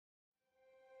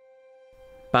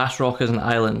Bass Rock is an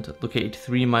island located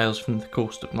 3 miles from the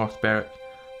coast of North Berwick,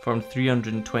 formed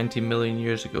 320 million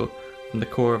years ago from the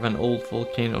core of an old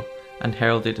volcano and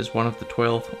heralded as one of the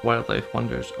 12 wildlife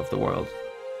wonders of the world.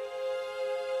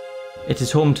 It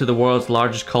is home to the world's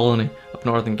largest colony of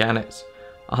northern gannets,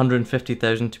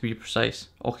 150,000 to be precise,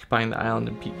 occupying the island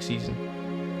in peak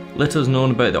season. Little is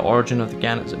known about the origin of the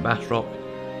gannets at Bass Rock,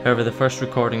 however the first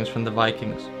recordings from the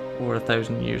Vikings, over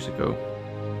 1,000 years ago.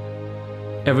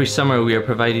 Every summer we are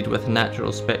provided with a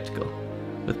natural spectacle,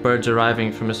 with birds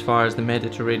arriving from as far as the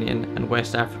Mediterranean and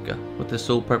West Africa with the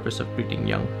sole purpose of breeding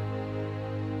young.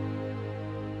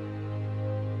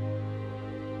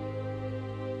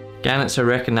 Gannets are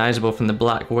recognisable from the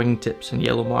black wingtips and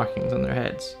yellow markings on their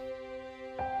heads.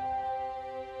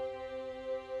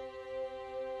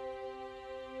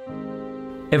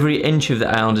 Every inch of the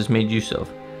island is made use of,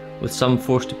 with some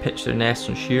forced to pitch their nests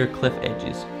on sheer cliff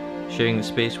edges, sharing the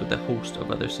space with a host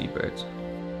of other seabirds.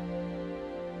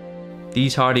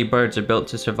 These hardy birds are built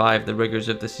to survive the rigours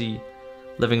of the sea,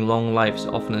 living long lives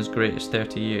often as great as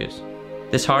 30 years.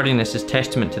 This hardiness is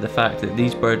testament to the fact that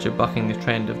these birds are bucking the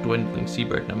trend of dwindling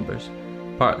seabird numbers,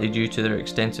 partly due to their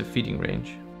extensive feeding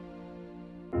range.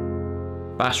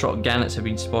 Bass Rock gannets have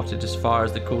been spotted as far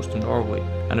as the coast of Norway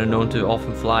and are known to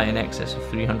often fly in excess of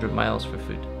 300 miles for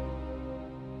food.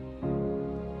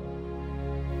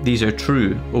 These are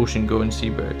true ocean-going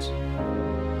seabirds.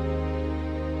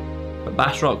 But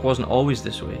Bass Rock wasn't always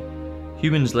this way.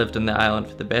 Humans lived on the island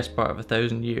for the best part of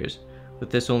 1,000 years, with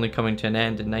this only coming to an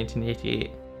end in 1988.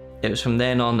 It was from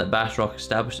then on that Bass Rock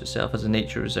established itself as a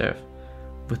nature reserve,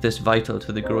 with this vital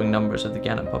to the growing numbers of the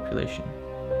gannet population.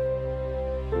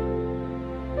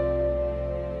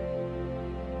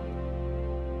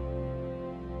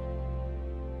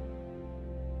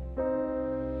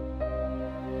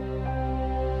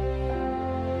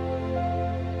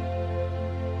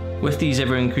 With these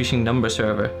ever-increasing numbers,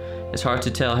 however, it's hard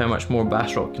to tell how much more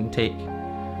Bass Rock can take,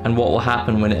 and what will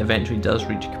happen when it eventually does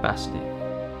reach capacity.